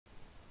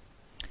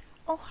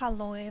Oh,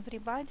 hello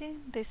everybody,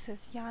 this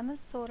is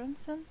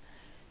Sorenson.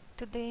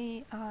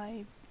 Today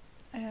I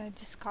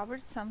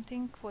discovered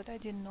something what I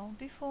didn't know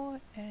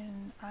before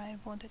and I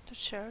wanted to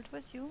share it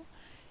with you.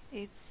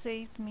 It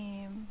saved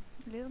me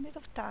a little bit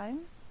of time.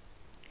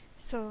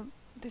 So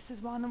this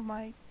is one of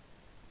my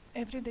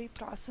everyday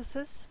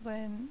processes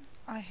when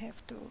I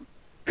have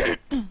to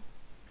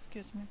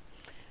excuse me,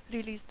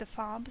 release the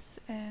fabs,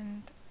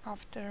 and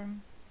after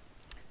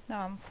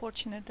now I'm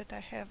fortunate that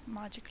I have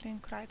Magic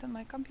Link right on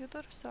my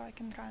computer, so I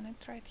can run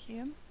it right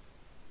here.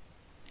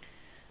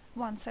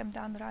 Once I'm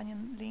done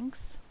running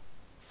links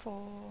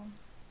for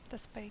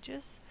these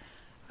pages,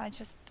 I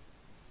just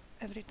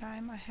every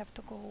time I have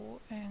to go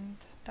and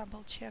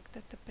double check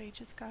that the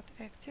pages got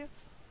active,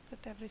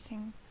 that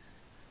everything.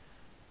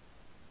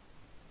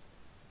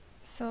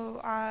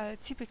 So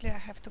typically I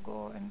have to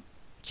go and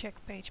check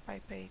page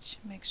by page,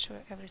 make sure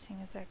everything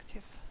is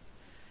active.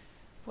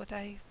 What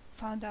I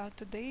found out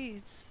today,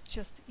 it's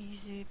just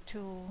easy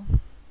to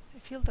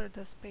filter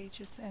those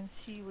pages and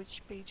see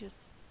which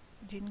pages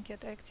didn't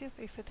get active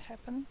if it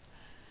happened.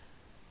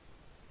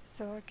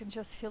 So I can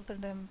just filter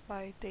them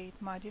by date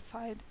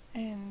modified,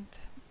 and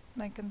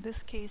like in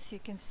this case you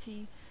can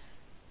see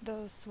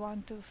those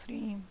 1, 2,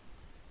 3,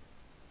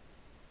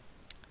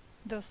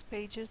 those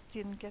pages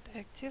didn't get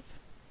active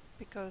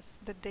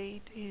because the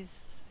date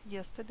is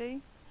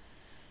yesterday.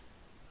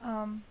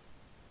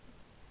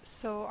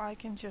 So I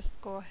can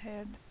just go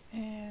ahead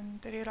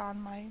and rerun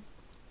my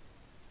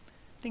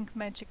link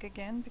magic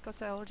again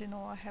because I already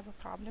know I have a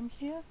problem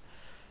here.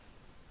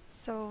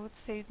 So it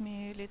saved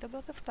me a little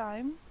bit of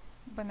time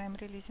when I'm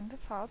releasing the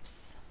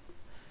fabs.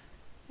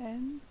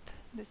 And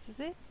this is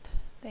it.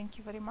 Thank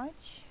you very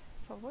much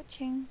for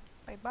watching.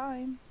 Bye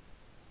bye.